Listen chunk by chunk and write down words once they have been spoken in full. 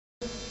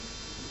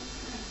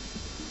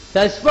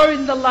തശ്ഫഉ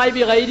ഇൻദല്ലാഹി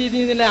ബിഗൈരി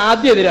ദീനിനെ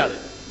ആദ്യം എതിരാണ്.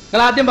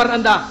 നിങ്ങൾ ആദ്യം പറഞ്ഞ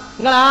എന്താ?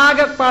 നിങ്ങൾ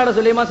ആകെപ്പാട്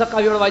സുലൈമാൻ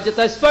സഖാഫിയോട് വായിച്ച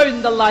തശ്ഫഉ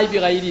ഇൻദല്ലാഹി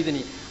ബിഗൈരി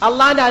ദീനി,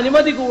 അള്ളാന്റെ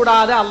അനുമതി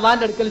കൂടാതെ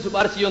അള്ളാന്റെ അടുക്കൽ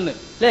ശുപാർശ ചെയ്യുമെന്ന്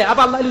അല്ലേ?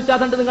 അപ്പൊ അള്ളാഹ്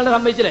വിശ്വാസം നിങ്ങളെ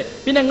സമ്മതിച്ചില്ലേ?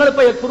 പിന്നെ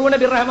നിങ്ങളിപ്പോ യക്ഫുറൂന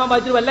ബിർറഹ്മാൻ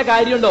വായിച്ചിട്ട് വല്ല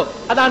കാര്യമുണ്ടോ?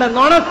 അതാണ്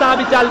നുണ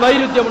സ്ഥാപിച്ചാൽ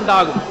വൈരുദ്ധ്യം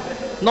ഉണ്ടാകും.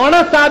 നുണ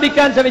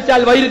സ്ഥാപിക്കാൻ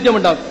ശ്രമിച്ചാൽ വൈരുദ്ധ്യം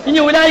ഉണ്ടാകും. ഇനി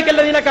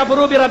ഉലൈകല്ലദീന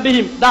കഫറൂ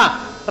ബിറബ്ബിഹിം, ദാ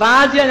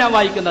റാജിയ ഞാൻ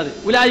വായിക്കുന്നത്.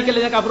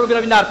 ഉലൈകല്ലദീന കഫറൂ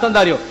ബിറബ്ബിന്റെ അർത്ഥം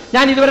എന്താ അറിയോ?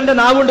 ഞാൻ ഇതുവരെ എന്റെ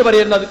നാവുകൊണ്ട്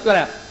പറയുന്നത്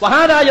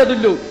വഹാദാ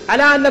യദുല്ലു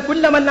അലാ അന്ന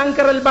കുല്ല മൻ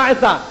അൻകറൽ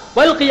ബഅസ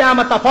വൽ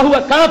ഖിയാമത ഫഹുവ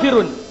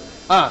കാഫിറുൻ.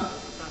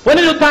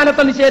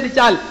 പുനരുത്ഥാനത്തെ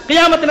നിഷേധിച്ചാൽ,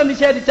 ഖിയാമത്തിനെ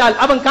നിഷേധിച്ചാൽ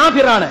അവൻ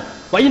കാഫിറാണ്.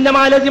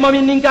 وإنما لزم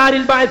من إنكار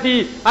البعث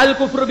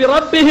الكفر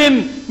بربهم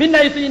من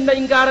حيث إن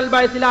إنكار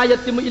البعث لا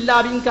يتم إلا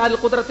بإنكار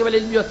القدرة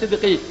والعلم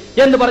والصدق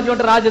എന്ന്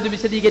പറഞ്ഞുകൊണ്ട് രാജത്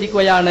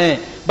വിശദീകരിക്കുകയാണ്.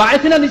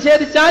 ബഅസിനെ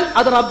നിഷേധിച്ചാൽ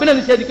അത് റബ്ബിനെ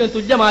നിഷേധിക്കുന്ന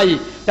തുല്യമായി.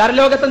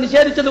 പരലോകത്തെ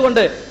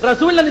നിഷേധിച്ചതുകൊണ്ട്,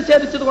 റസൂലിനെ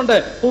നിഷേധിച്ചതുകൊണ്ട്,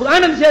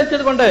 ഖുർആനെ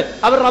നിഷേധിച്ചതുകൊണ്ട്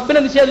അവർ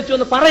റബ്ബിനെ നിഷേധിച്ചു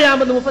എന്ന്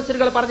പറയാമെന്ന്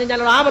മുഫസ്സിറുകൾ പറഞ്ഞു. ഞാൻ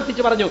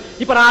ആവർത്തിച്ച് പറഞ്ഞു.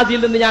 ഇപ്പൊ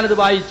റാജിയിൽ നിന്ന് ഞാനത്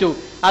വായിച്ചു.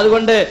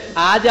 അതുകൊണ്ട്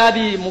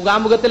ആജാതി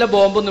മുഖാമുഖത്തിലെ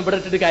ബോംബൊന്നും ഇവിടെ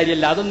ഇട്ടിട്ട്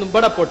കാര്യമില്ല, അതൊന്നും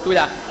ഇവിടെ പൊട്ടൂല.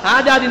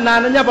 ആജാതി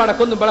നനഞ്ഞ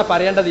പടക്കൊന്നും ഇവിടെ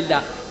പറയേണ്ടതില്ല.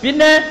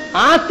 പിന്നെ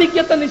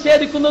ആസ്തിക്യത്തെ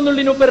നിഷേധിക്കുന്നു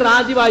എന്നുള്ളതിനൊപ്പം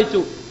റാജി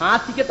വായിച്ചു.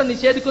 ആസ്തിക്യത്തെ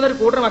നിഷേധിക്കുന്ന ഒരു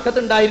കൂട്ടർ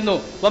മക്കത്തുണ്ടായിരുന്നു.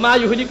 വമാ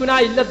യുഹ്ലികുനാ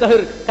ഇല്ല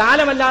ദഹർ,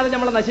 കാലമല്ലാതെ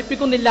നമ്മളെ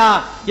നശിപ്പിക്കുന്നില്ല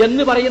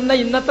എന്ന് പറയുന്ന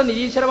ഇന്നത്തെ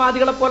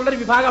നിരീശ്വരവാദികളെ പോലുള്ള ഒരു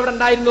വിഭാഗം അവിടെ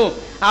ഉണ്ടായിരുന്നു.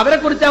 അവരെ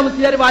കുറിച്ചാണ്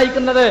മുസ്ലിയാർ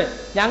വായിക്കുന്നത്.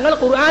 ഞങ്ങൾ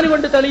ഖുർആൻ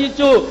കൊണ്ട്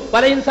തെളിയിച്ചു.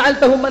 വലയിൻ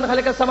സഅൽതഹും മൻ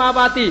ഖലഖ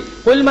സമാവാതി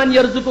ഖുൽ മൻ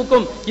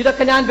യർസുഖുക്കും,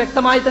 ഇതൊക്കെ ഞാൻ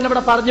വ്യക്തമായി തന്നെ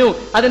ഇവിടെ പറഞ്ഞു.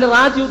 അതിന്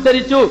റാജി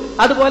ഉദ്ധരിച്ചു.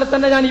 അതുപോലെ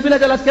തന്നെ ഞാൻ ഇബ്നു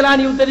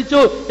അൽ-അസ്കലാനി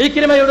ഉദ്ധരിച്ചു,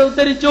 ഇക്രിമയുടെ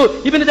ഉദ്ധരിച്ചു,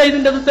 ഇബ്നു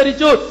സൈദിന്റെ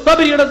ഉദ്ധരിച്ചു,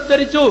 തബരിയുടെ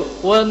ഉദ്ധരിച്ചു.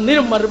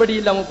 ഒന്നിനും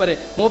മറുപടിയില്ല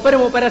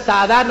മൂപ്പരെ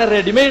സാധാരണ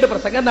റെഡിമെയ്ഡ്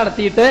പ്രസംഗം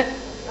നടത്തിയിട്ട്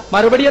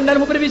മറുപടി എന്നാൽ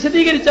മൂപ്പര്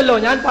വിശദീകരിച്ചല്ലോ.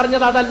 ഞാൻ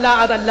പറഞ്ഞത്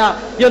അതല്ല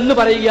എന്ന്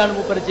പറയുകയാണ്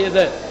മൂപ്പര്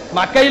ചെയ്ത്.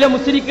 മക്കയിലെ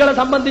മുശ്രിക്കുകളെ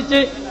സംബന്ധിച്ച്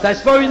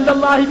തശ്ഫഉ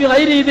ഇൻദല്ലാഹി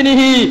ബിഗൈരി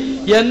ഇദ്നിഹി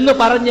എന്ന്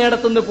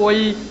പറഞ്ഞിടത്തുനിന്ന്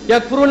പോയി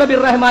യക്ഫുറൂന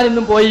ബിർറഹ്മാൻ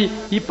എന്നും പോയി.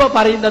 ഇപ്പൊ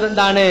പറയുന്നത്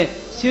എന്താണ്?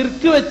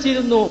 ശിർക്ക്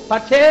വെച്ചിരുന്നു.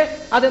 പക്ഷേ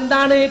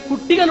അതെന്താണ്?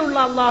 കുട്ടികളുള്ള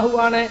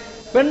അള്ളാഹുവാണ്,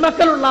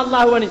 പെൺമക്കളുള്ള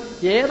അള്ളാഹുവാണ്.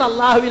 ഏത്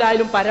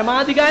അള്ളാഹുവിലായാലും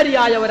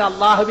പരമാധികാരിയായ ഒരു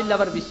അള്ളാഹുവിൽ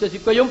അവർ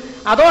വിശ്വസിക്കുകയും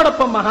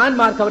അതോടൊപ്പം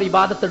മഹാന്മാർക്ക് അവർ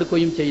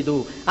ഇബാദത്തെടുക്കുകയും ചെയ്തു.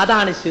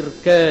 അതാണ്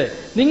ശിർക്ക്.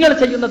 നിങ്ങൾ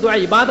ചെയ്യുന്ന ദുആ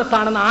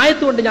ഇബാദത്താണെന്ന്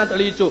ആയത്ത് കൊണ്ട് ഞാൻ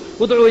തെളിയിച്ചു.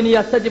 ഉദ്ഉനി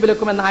അസ്തജിബ്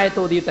ലക്കും എന്ന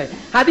ആയത്ത് ഓതിയിട്ട്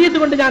ഹദീസ്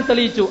കൊണ്ട് ഞാൻ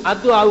തെളിയിച്ചു.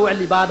 അദ്ദുആഉ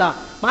അൽ ഇബാദ.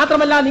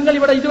 മാത്രമല്ല നിങ്ങൾ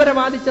ഇവിടെ ഇതുവരെ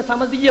വാദിച്ച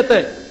സമദിയ്യത്ത്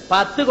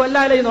 10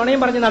 കൊല്ലാലെ ഈ നുണയും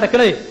പറഞ്ഞ്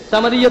നടക്കണേ.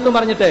 സമദിയ്യത്തും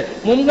പറഞ്ഞിട്ട്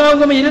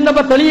മുൻകാവുമ്പോൾ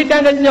ഇരുന്നപ്പോ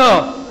തെളിയിക്കാൻ കഴിഞ്ഞോ?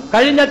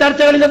 കഴിഞ്ഞ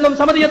ചർച്ചകളിലൊന്നും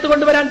സമദിയ്യത്ത്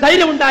കൊണ്ടുവരാൻ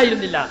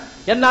ധൈര്യമുണ്ടായിരുന്നില്ല.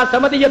 എന്നാൽ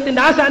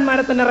സമദിയ്യത്തിന്റെ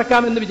ആശാന്മാരെ തന്നെ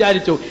ഇറക്കാമെന്ന്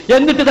വിചാരിച്ചു.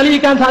 എന്നിട്ട്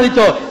തെളിയിക്കാൻ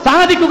സാധിച്ചോ?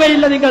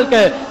 സാധിക്കുകയില്ല.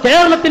 നിങ്ങൾക്ക്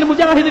കേരളത്തിൽ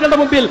മുജാഹിദുകളുടെ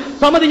മുമ്പിൽ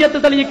സമദിയ്യത്ത്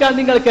തെളിയിക്കാൻ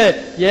നിങ്ങൾക്ക്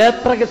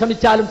എത്ര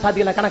ശ്രമിച്ചാലും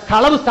സാധിക്കില്ല. കാരണം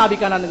കളവ്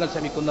സ്ഥാപിക്കാനാണ് നിങ്ങൾ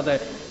ശ്രമിക്കുന്നത്.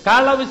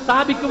 കളവ്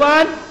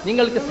സ്ഥാപിക്കുവാൻ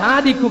നിങ്ങൾക്ക്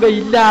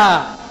സാധിക്കുകയില്ല.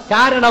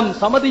 കാരണം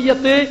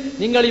സമദിയ്യത്ത്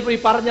നിങ്ങൾ ഈ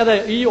പറഞ്ഞത്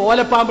ഈ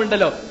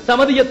ഓലപ്പാമ്പുണ്ടല്ലോ,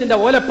 സമദിയ്യത്തിന്റെ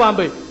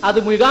ഓലപ്പാമ്പ്, അത്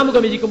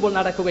മുഖാമുഖം ഇരിക്കുമ്പോൾ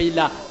നടക്കുകയില്ല,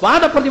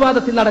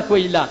 വാദപ്രതിവാദത്തിൽ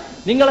നടക്കുകയില്ല.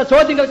 നിങ്ങളെ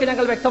ചോദ്യങ്ങൾക്ക്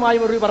ഞങ്ങൾ വ്യക്തമായി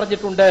മറുപടി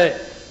പറഞ്ഞിട്ടുണ്ട്.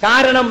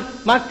 കാരണം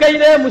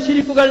മക്കയിലെ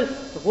മുശ്രിക്കുകൾ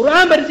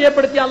ഖുർആൻ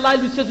പരിചയപ്പെടുത്തി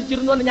അള്ളാഹിൽ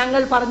വിശ്വസിച്ചിരുന്നു എന്ന്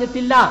ഞങ്ങൾ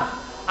പറഞ്ഞിട്ടില്ല.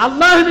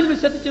 അള്ളാഹുവിൽ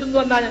വിശ്വസിച്ചിരുന്നു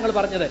എന്നാണ് ഞങ്ങൾ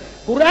പറഞ്ഞത്.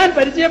 ഖുർആൻ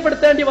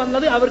പരിചയപ്പെടുത്തേണ്ടി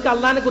വന്നത് അവർക്ക്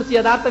അള്ളാഹിനെ കുറിച്ച്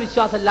യഥാർത്ഥ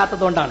വിശ്വാസം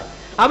ഇല്ലാത്തതുകൊണ്ടാണ്.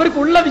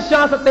 അവർക്കുള്ള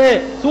വിശ്വാസത്തെ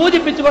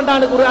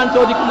സൂചിപ്പിച്ചുകൊണ്ടാണ് ഖുർആൻ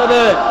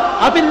ചോദിക്കുന്നത്.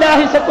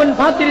 അബില്ലാഹി ശക്കുൻ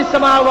ഫാത്തിരിസ്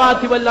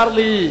സമാവാതി വൽ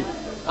അർളി.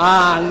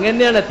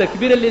 അങ്ങനെയാണ്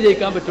തക്ബീറല്ലേ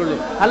ജയിക്കാൻ പറ്റുള്ളൂ,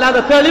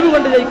 അല്ലാതെ തെളിവ്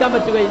കൊണ്ട് ജയിക്കാൻ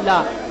പറ്റുകയില്ല.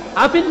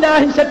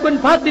 അബില്ലാഹി ശക്കുൻ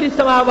ഫാത്തിരിസ്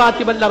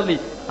സമാവാതി വൽ അർളി.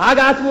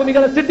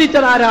 ആകാശഭൂമികളെ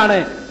സൃഷ്ടിച്ചതാരാണ്?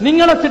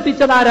 നിങ്ങളെ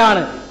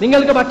സൃഷ്ടിച്ചതാരാണ്?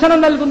 നിങ്ങൾക്ക് ഭക്ഷണം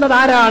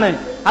നൽകുന്നതാരാണ്?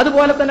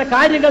 അതുപോലെ തന്നെ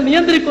കാര്യങ്ങൾ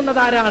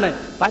നിയന്ത്രിക്കുന്നതാരാണ്?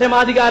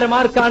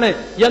 പരമാധികാരമാർക്കാണ്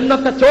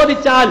എന്നൊക്കെ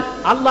ചോദിച്ചാൽ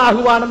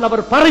അള്ളാഹുവാണെന്ന് അവർ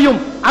പറയും.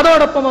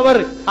 അതോടൊപ്പം അവർ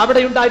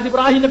അവിടെ ഉണ്ടായിരുന്ന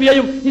ഇബ്രാഹിം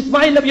നബിയെയും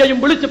ഇസ്മായിൽ നബിയെയും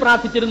വിളിച്ചു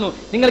പ്രാർത്ഥിച്ചിരുന്നു.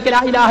 നിങ്ങൾക്ക്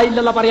ലാ ഇലാഹ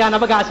ഇല്ലല്ലാഹ് പറയാൻ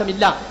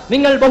അവകാശമില്ല,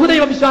 നിങ്ങൾ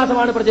ബഹുദൈവ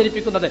വിശ്വാസമാണ്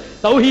പ്രചരിപ്പിക്കുന്നത്,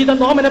 തൗഹീദ്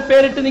നോമനെ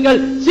പേരിട്ട് നിങ്ങൾ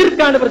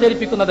ശിർക്കാണ്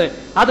പ്രചരിപ്പിക്കുന്നത്.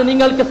 അത്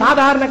നിങ്ങൾക്ക്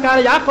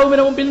സാധാരണക്കാരെ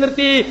യാക്കോബിന് മുമ്പിൽ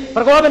നിർത്തി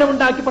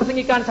പ്രകോപനമുണ്ടാക്കി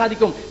പ്രസംഗിക്കാൻ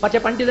സാധിക്കും.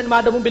 പക്ഷെ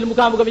പണ്ഡിതന്മാരുടെ മുമ്പിൽ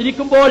മുഖാമുഖം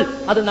ഇരിക്കുമ്പോൾ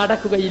അത്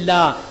നടക്കുകയില്ല.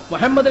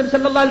 മുഹമ്മദ് നബി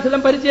സല്ലല്ലാഹു അലൈഹി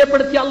വസല്ലം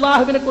പരിചയപ്പെടുത്തിയ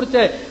അള്ളാഹുവിനെ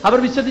കുറിച്ച് അവർ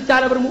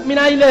വിശ്വസിച്ചാൽ അവർ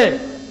മുഅ്മിനായില്ലേ?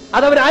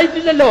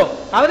 അതവരായിട്ടില്ലല്ലോ.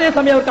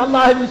 അതേസമയം അവർക്ക്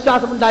അള്ളാഹുവിൽ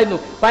വിശ്വാസം ഉണ്ടായിരുന്നു,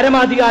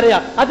 പരമാധികാരിയ.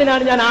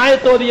 അതിനാണ് ഞാൻ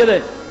ആയത്തോതിയത്.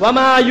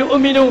 വമാ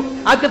യുഅ്മിനു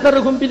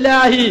അക്തറുഹും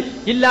ബില്ലാഹി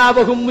ഇല്ലാ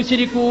വഹും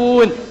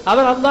മുശ്രികൂൻ.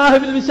 അവർ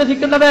അള്ളാഹുവിൽ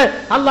വിശ്വസിക്കുന്നത്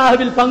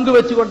അള്ളാഹുവിൽ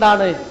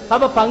പങ്കുവെച്ചുകൊണ്ടാണ്.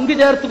 അവ പങ്കു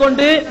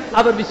ചേർത്തുകൊണ്ട്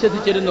അവർ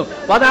വിശ്വസിച്ചിരുന്നു.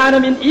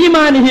 വദാനമിൻ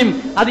ഈമാനിഹിം,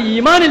 അത്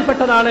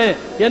ഈമാനിൽപ്പെട്ടതാണ്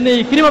എന്ന്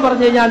ഇക്രിമ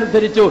പറഞ്ഞ് ഞാൻ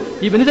ഉദ്ധരിച്ചു,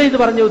 ഇബ്നു സൈദ്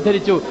പറഞ്ഞ്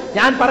ഉദ്ധരിച്ചു.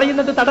 ഞാൻ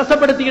പറയുന്നത്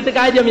തടസ്സപ്പെടുത്തിയിട്ട്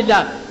കാര്യമില്ല.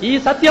 ഈ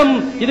സത്യം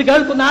ഇത്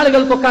കേൾക്കുന്ന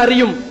ആളുകൾക്കൊക്കെ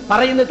അറിയും.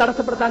 പറയുന്നത്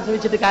തടസ്സപ്പെടുത്താൻ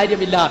ശ്രമിച്ചിട്ട്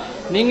കാര്യമില്ല.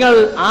 നിങ്ങൾ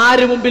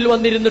ആര് മുമ്പിൽ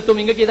വന്നിരുന്നിട്ടും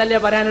നിങ്ങൾക്ക് ഇതല്ലേ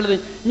പറയാനുള്ളത്?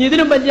 ഇനി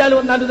ഇതിനും വലിയ ആൾ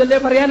വന്നാലും ഇതല്ലേ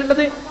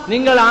പറയാനുള്ളത്?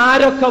 നിങ്ങൾ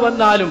ആരൊക്കെ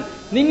വന്നാലും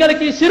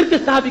നിങ്ങൾക്ക് ഈ ശിർക്ക്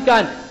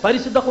സ്ഥാപിക്കാൻ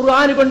പരിശുദ്ധ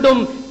ഖുർആൻ കൊണ്ടും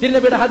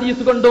തിരുനബിയുടെ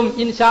ഹദീസ് കൊണ്ടും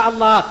ഇൻഷാ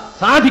അല്ലാഹ്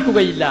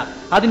സാധിക്കുകയില്ല.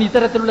 അതിന്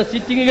ഇത്തരത്തിലുള്ള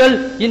സിറ്റിങ്ങുകൾ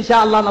ഇൻഷാ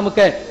അല്ലാഹ്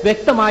നമുക്ക്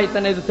വ്യക്തമായി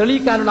തന്നെ ഇത്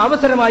തെളിയിക്കാനുള്ള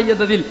അവസരമായി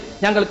എന്നതിൽ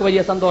ഞങ്ങൾക്ക്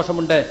വലിയ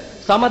സന്തോഷമുണ്ട്.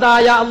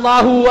 സമതായ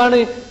അള്ളാഹു ആണ്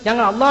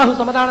ഞങ്ങൾ. അള്ളാഹു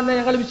സമതാണെന്ന്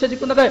ഞങ്ങൾ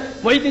വിശ്വസിക്കുന്നത്,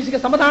 വൈദേശിക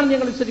സമതാണെന്ന്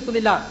ഞങ്ങൾ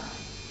വിശ്വസിക്കുന്നില്ല.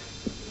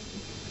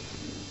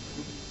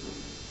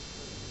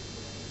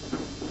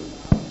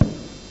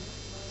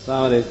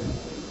 അസ്സലാമു അലൈക്കും.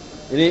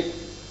 ഇനി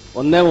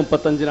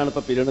 1:35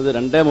 ഇപ്പൊ പിരിയണത്.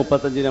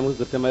 2:35 നമുക്ക്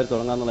കൃത്യമായി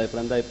തുടങ്ങാന്നുള്ള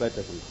അഭിപ്രായം. എന്താ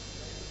അഭിപ്രായത്തിലുണ്ട്?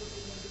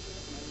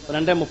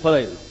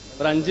 2:30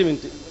 ഒരു 5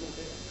 മിനിറ്റ്.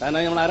 കാരണം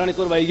നമ്മൾ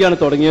അരമണിക്കൂർ വൈകിയാണ്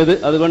തുടങ്ങിയത്.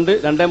 അതുകൊണ്ട്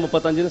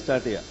 2:35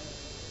 സ്റ്റാർട്ട് ചെയ്യാം.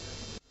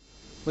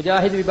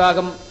 മുജാഹിദ്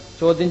വിഭാഗം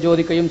ചോദ്യം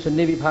ചോദിക്കുകയും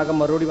സുന്നി വിഭാഗം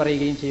മറുപടി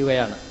പറയുകയും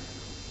ചെയ്യുകയാണ്.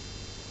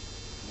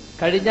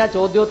 കഴിഞ്ഞ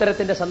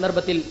ചോദ്യോത്തരത്തിന്റെ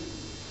സന്ദർഭത്തിൽ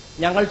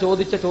ഞങ്ങൾ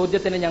ചോദിച്ച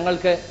ചോദ്യത്തിന്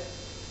ഞങ്ങൾക്ക്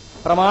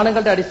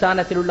പ്രമാണങ്ങളുടെ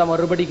അടിസ്ഥാനത്തിലുള്ള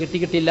മറുപടി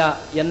കിട്ടിയിട്ടില്ല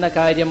എന്ന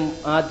കാര്യം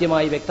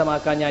ആദ്യമായി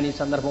വ്യക്തമാക്കാൻ ഞാൻ ഈ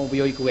സന്ദർഭം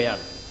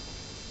ഉപയോഗിക്കുകയാണ്.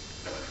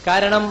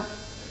 കാരണം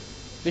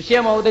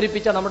വിഷയം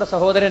അവതരിപ്പിച്ച നമ്മുടെ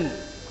സഹോദരൻ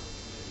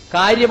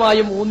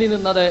കാര്യമായും ഊന്നി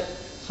നിന്നത്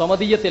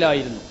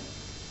സ്വമതീയത്തിലായിരുന്നു.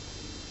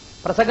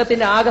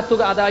 പ്രസംഗത്തിന്റെ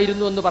ആകത്തുക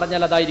അതായിരുന്നു എന്ന്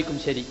പറഞ്ഞാൽ അതായിരിക്കും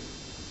ശരി.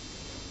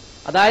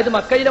 അതായത്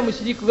മക്കയിലെ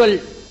മുശ്രിക്കുകൾ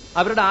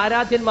അവരുടെ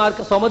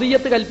ആരാധ്യന്മാർക്ക്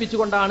സ്വമതീയത്ത്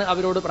കൽപ്പിച്ചുകൊണ്ടാണ്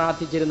അവരോട്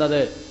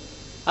പ്രാർത്ഥിച്ചിരുന്നത്.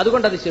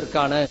 അതുകൊണ്ടത്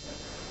ശിർക്കാണ്.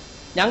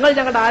 ഞങ്ങൾ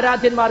ഞങ്ങളുടെ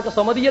ആരാധ്യന്മാർക്ക്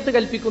സ്വമതീയത്ത്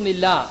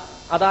കൽപ്പിക്കുന്നില്ല.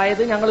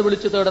 അതായത് ഞങ്ങൾ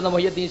വിളിച്ചു തേടുന്ന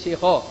മൊയ്യദ്ദീൻ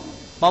ശൈഖോ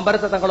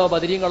മമ്പരത്തെ തങ്ങളോ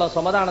ബദരീങ്ങളോ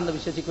സ്വമതാണെന്ന്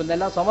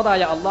വിശ്വസിക്കുന്നില്ല.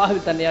 സ്വമതായ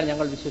അള്ളാഹുവിൽ തന്നെയാണ്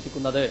ഞങ്ങൾ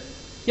വിശ്വസിക്കുന്നത്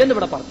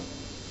എന്നിവിടെ പറഞ്ഞു.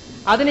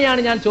 അതിനെയാണ്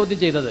ഞാൻ ചോദ്യം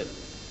ചെയ്തത്.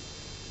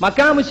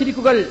 മക്കാ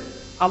മുശ്രിക്കുകൾ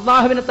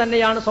അള്ളാഹുവിനെ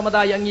തന്നെയാണ്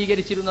സ്വമതായി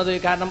അംഗീകരിച്ചിരുന്നത്.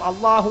 കാരണം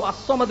അള്ളാഹു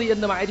അസ്വമത്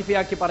എന്ന്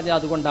മാരിഫയാക്കി പറഞ്ഞ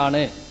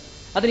അതുകൊണ്ടാണ്.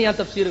 അതിന് ഞാൻ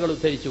തഫ്സീറുകൾ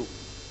ഉദ്ധരിച്ചു.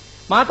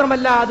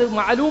 മാത്രമല്ല അത്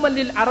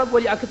മഅലൂമല്ലിൽ അറബ്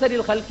വലി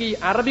അക്സരിൽ ഖൽഖി,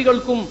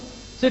 അറബികൾക്കും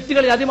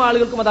സൃഷ്ടികളിൽ അധികം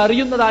ആളുകൾക്കും അത്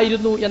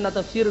അറിയുന്നതായിരുന്നു എന്ന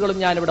തഫ്സീറുകളും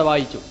ഞാൻ ഇവിടെ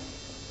വായിച്ചു.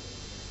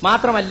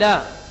 മാത്രമല്ല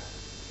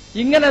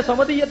ഇങ്ങനെ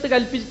സ്വമതീയത്ത്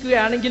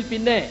കൽപ്പിക്കുകയാണെങ്കിൽ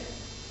പിന്നെ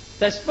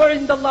തശ്ഫഉ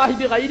ഇൻദല്ലാഹി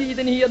ബിഗൈരി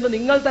ഇദ്നിഹി എന്ന്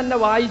നിങ്ങൾ തന്നെ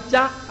വായിച്ച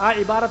ആ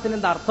ഇബാറത്തിന്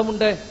എന്താ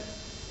അർത്ഥമുണ്ട്?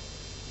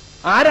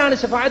 ആരാണ്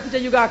ശഫാഅത്ത്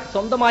ചെയ്യുക?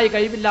 സ്വന്തമായി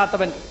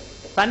കഴിവില്ലാത്തവൻ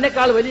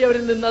തന്നെക്കാൾ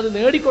വലിയവരിൽ നിന്ന് അത്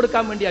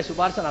നേടിക്കൊടുക്കാൻ വേണ്ടി ആ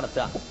ശുപാർശ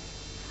നടത്തുക.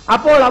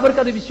 അപ്പോൾ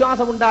അവർക്കത്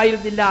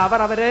വിശ്വാസമുണ്ടായിരുന്നില്ല. അവർ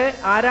അവരെ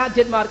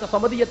ആരാധ്യന്മാർക്ക്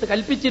സ്വമതീയത്ത്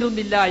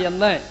കൽപ്പിച്ചിരുന്നില്ല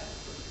എന്ന്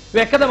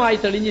വ്യക്തമായി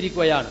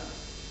തെളിഞ്ഞിരിക്കുകയാണ്.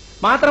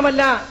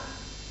 മാത്രമല്ല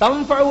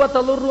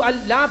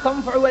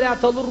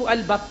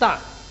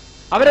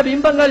അവരെ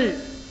ബിംബങ്ങൾ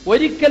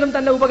ഒരിക്കലും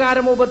തന്നെ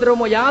ഉപകാരമോ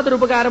ഉപദ്രവമോ യാതൊരു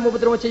ഉപകാരമോ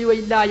ഉപദ്രവമോ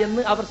ചെയ്യുകയില്ല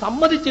എന്ന് അവർ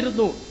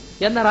സമ്മതിച്ചിരുന്നു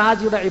എന്ന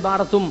റാജിയുടെ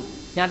ഇബാറത്തും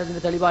ഞാനതിന്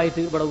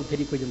തെളിവായിട്ട് ഇവിടെ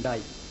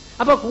ഉദ്ധരിക്കുകയുണ്ടായി.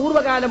 അപ്പൊ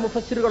പൂർവ്വകാല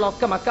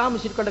മുഫസ്സിറുകളൊക്കെ മക്കാ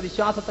മുശ്രിക്കുകളുടെ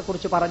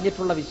വിശ്വാസത്തെക്കുറിച്ച്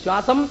പറഞ്ഞിട്ടുള്ള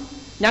വിശ്വാസം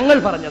ഞങ്ങൾ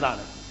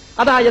പറഞ്ഞതാണ്.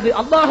 അതായത്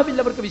അള്ളാഹുവിൽ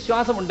അവർക്ക്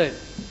വിശ്വാസമുണ്ട്.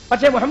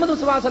 പക്ഷേ മുഹമ്മദ്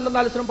മുസ്തഫ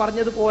സല്ലല്ലാഹു അലൈഹി വസല്ലം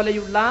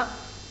പറഞ്ഞതുപോലെയുള്ള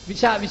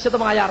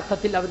വിശദമായ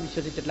അർത്ഥത്തിൽ അവർ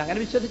വിശ്വസിച്ചിട്ടില്ല. അങ്ങനെ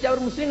വിശ്വസിച്ച് അവർ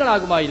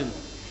മുസ്ലിങ്ങളാകുമായിരുന്നു.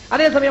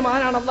 അതേസമയം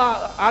ആരാണ്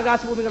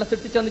ആകാശഭൂമികളെ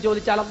സൃഷ്ടിച്ചെന്ന്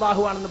ചോദിച്ചാൽ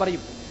അള്ളാഹു ആണെന്ന്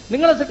പറയും.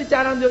 നിങ്ങളെ സൃഷ്ടിച്ച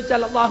ആരാണെന്ന്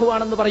ചോദിച്ചാൽ അള്ളാഹു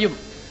ആണെന്ന് പറയും.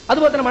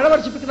 അതുപോലെ തന്നെ മഴ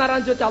വർഷിപ്പിക്കുന്ന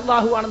ആരാണെന്ന് ചോദിച്ചാൽ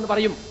അള്ളാഹു ആണെന്ന്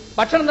പറയും.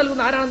 ഭക്ഷണം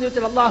നൽകുന്ന ആരാണെന്ന്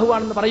ചോദിച്ചാൽ അള്ളാഹു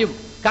ആണെന്ന് പറയും.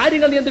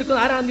 കാര്യങ്ങൾ നിയന്ത്രിക്കുന്ന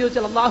ആരാണെന്ന്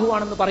ചോദിച്ചാൽ അള്ളാഹു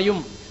ആണെന്ന് പറയും.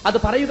 അത്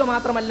പറയുക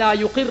മാത്രമല്ല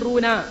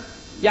യുഖിറൂന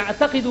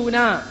യഅതഖിദൂന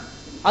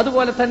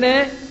അതുപോലെ തന്നെ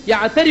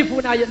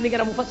യഅതരിഫൂന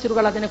എന്നിങ്ങനെ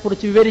മുഫസ്സിറുകൾ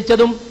അതിനെക്കുറിച്ച്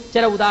വിവരിച്ചതും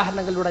ചില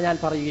ഉദാഹരണങ്ങളിലൂടെ ഞാൻ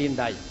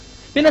പറയുകയുണ്ടായി.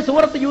 പിന്നെ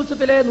സൂറത്ത്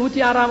യൂസുഫിലെ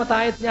 106-ാമത്തെ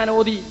ആയത്ത് ഞാൻ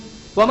ഓതി.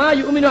 വമാ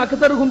യുഅ്മിനു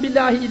അക്സറുഹും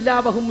ബില്ലാഹി ഇല്ലാ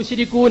വഹും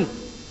മുശ്രികൂൻ.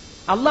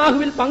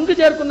 അള്ളാഹുവിൽ പങ്കു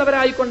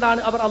ചേർക്കുന്നവരായിക്കൊണ്ടാണ്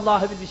അവർ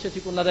അള്ളാഹുവിൽ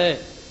വിശ്വസിക്കുന്നത്.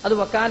 അത്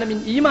വക്കാന മിൻ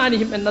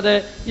ഈമാനിഹിം എന്നത്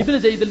ഇബ്നു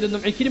സയ്യിദിൽ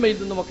നിന്നും ഇക്രിമയിൽ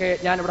നിന്നുമൊക്കെ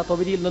ഞാൻ ഇവിടെ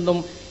തൊബരിയിൽ നിന്നും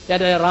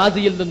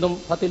റാസിയിൽ നിന്നും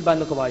ഫത്തുൽ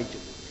ബാനൊക്കെ വായിച്ചു.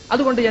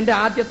 അതുകൊണ്ട് എന്റെ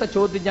ആദ്യത്തെ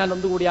ചോദ്യം ഞാൻ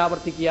ഒന്നുകൂടി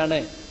ആവർത്തിക്കുകയാണ്.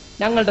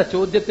 ഞങ്ങളുടെ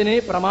ചോദ്യത്തിന്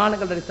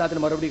പ്രമാണങ്ങളുടെ അടിസ്ഥാനത്തിൽ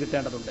മറുപടി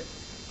കിട്ടേണ്ടതുണ്ട്.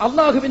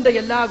 അള്ളാഹുവിന്റെ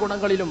എല്ലാ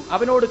ഗുണങ്ങളിലും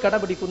അവനോട്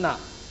കടപിടിക്കുന്ന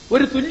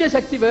ഒരു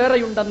തുല്യശക്തി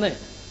വേറെയുണ്ടെന്ന്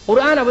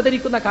ഖുർആൻ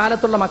അവതരിക്കുന്ന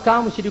കാലത്തുള്ള മക്കാ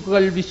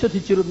മുശ്രിക്കുകൾ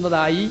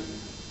വിശ്വസിച്ചിരുന്നതായി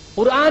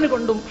ഖുർആൻ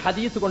കൊണ്ടും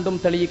ഹദീസ് കൊണ്ടും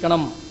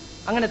തെളിയിക്കണം.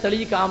 അങ്ങനെ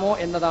തെളിയിക്കാമോ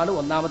എന്നതാണ്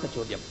ഒന്നാമത്തെ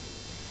ചോദ്യം.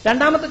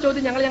 രണ്ടാമത്തെ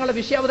ചോദ്യം ഞങ്ങളുടെ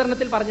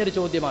വിഷയാവതരണത്തിൽ പറഞ്ഞൊരു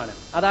ചോദ്യമാണ്.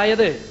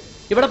 അതായത്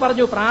ഇവിടെ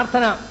പറഞ്ഞു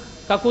പ്രാർത്ഥന,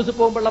 കക്കൂസ്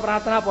പോകുമ്പോഴുള്ള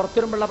പ്രാർത്ഥന,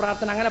 പുറത്തുവരുമ്പോഴുള്ള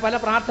പ്രാർത്ഥന, അങ്ങനെ പല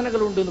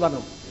പ്രാർത്ഥനകളുണ്ട് എന്ന്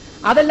പറഞ്ഞു.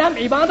 അതെല്ലാം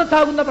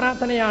ഇബാദത്താകുന്ന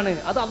പ്രാർത്ഥനയാണ്.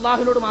 അത്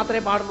അള്ളാഹുവിനോട്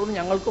മാത്രമേ പാടുള്ളൂ എന്ന്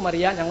ഞങ്ങൾക്കും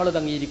അറിയാം, ഞങ്ങൾ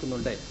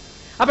അംഗീകരിക്കുന്നുണ്ട്.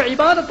 അപ്പൊ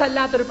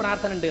ഇബാദത്തല്ലാത്തൊരു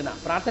പ്രാർത്ഥന ഉണ്ട് എന്നാ.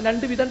 പ്രാർത്ഥന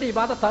രണ്ട് വിധന്റെ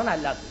ഇബാദത്താണ്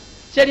അല്ലാത്തത്.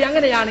 ശരി,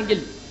 അങ്ങനെയാണെങ്കിൽ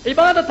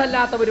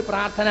ഇബാദത്തല്ലാത്ത ഒരു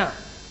പ്രാർത്ഥന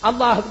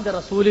അള്ളാഹുവിന്റെ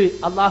റസൂല്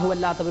അള്ളാഹു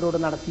അല്ലാത്തവരോട്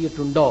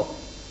നടത്തിയിട്ടുണ്ടോ?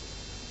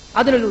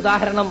 അതിനൊരു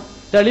ഉദാഹരണം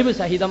തെളിവ്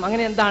സഹിതം.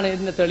 അങ്ങനെ എന്താണ്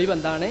ഇതിന്റെ തെളിവ്?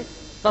 എന്താണ്?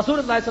 റസൂൽ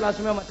സ്വല്ലല്ലാഹു അലൈഹി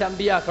വസല്ലമയോ മറ്റ്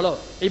അമ്പിയാക്കളോ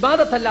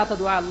ഇബാദത്തല്ലാത്ത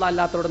ദുആ അല്ലാഹു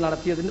അല്ലാത്തവരോട്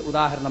നടത്തിയതിന്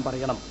ഉദാഹരണം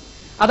പറയണം.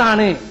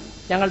 അതാണ്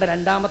ഞങ്ങളുടെ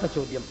രണ്ടാമത്തെ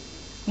ചോദ്യം.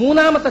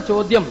 മൂന്നാമത്തെ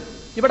ചോദ്യം,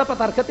 ഇവിടെ ഇപ്പൊ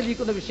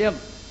തർക്കത്തിലിരിക്കുന്ന വിഷയം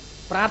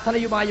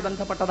പ്രാർത്ഥനയുമായി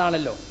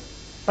ബന്ധപ്പെട്ടതാണല്ലോ.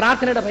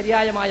 പ്രാർത്ഥനയുടെ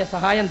പര്യായമായ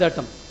സഹായം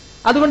തേട്ടം.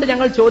 അതുകൊണ്ട്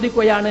ഞങ്ങൾ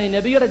ചോദിക്കുകയാണ്,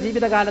 നബിയുടെ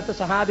ജീവിതകാലത്ത്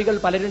സഹാബികൾ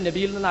പലരും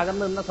നബിയിൽ നിന്ന്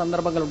അകന്നു നിന്ന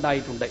സന്ദർഭങ്ങൾ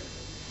ഉണ്ടായിട്ടുണ്ട്.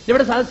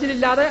 ഇവിടെ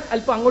സദസ്സിലില്ലാതെ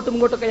അല്പം അങ്ങോട്ടും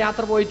ഇങ്ങോട്ടൊക്കെ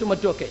യാത്ര പോയിട്ടും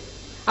മറ്റുമൊക്കെ.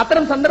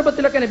 അത്തരം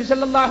സന്ദർഭത്തിലൊക്കെ നബി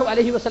സല്ലല്ലാഹു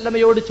അലൈഹി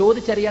വസല്ലമയോട്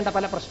ചോദിച്ചറിയേണ്ട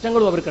പല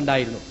പ്രശ്നങ്ങളും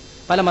അവർക്കുണ്ടായിരുന്നു.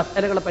 പല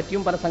മസലകളെ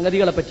പറ്റിയും പല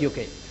സംഗതികളെ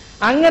പറ്റിയൊക്കെ.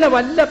 അങ്ങനെ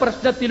വല്ല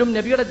പ്രശ്നത്തിലും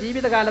നബിയുടെ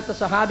ജീവിതകാലത്ത്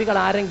സഹാബികൾ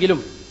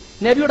ആരെങ്കിലും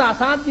നബിയുടെ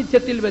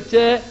അസാന്നിധ്യത്തിൽ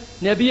വെച്ച്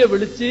നബിയെ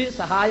വിളിച്ച്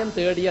സഹായം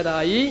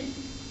തേടിയതായി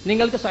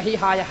നിങ്ങൾക്ക്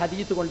സഹീഹായ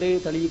ഹദീസ് കൊണ്ട്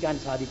തെളിയിക്കാൻ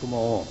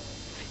സാധിക്കുമോ?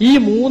 ഈ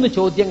മൂന്ന്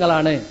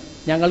ചോദ്യങ്ങളാണ്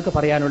ഞങ്ങൾക്ക്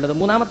പറയാനുള്ളത്.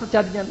 മൂന്നാമത്തെ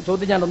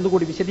ചോദ്യം ഞാൻ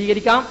ഒന്നുകൂടി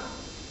വിശദീകരിക്കാം.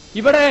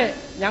 ഇവിടെ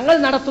ഞങ്ങൾ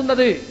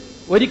നടത്തുന്നത്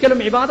ഒരിക്കലും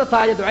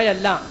ഇബാദത്തായ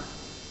ദുആയല്ല.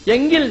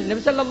 എങ്കിൽ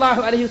നബി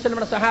സല്ലല്ലാഹു അലൈഹി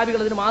വസല്ലമയുടെ സഹാബികൾ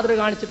അതിന് മാതൃക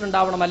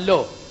കാണിച്ചിട്ടുണ്ടാവണമല്ലോ.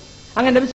 അങ്ങനെ നബി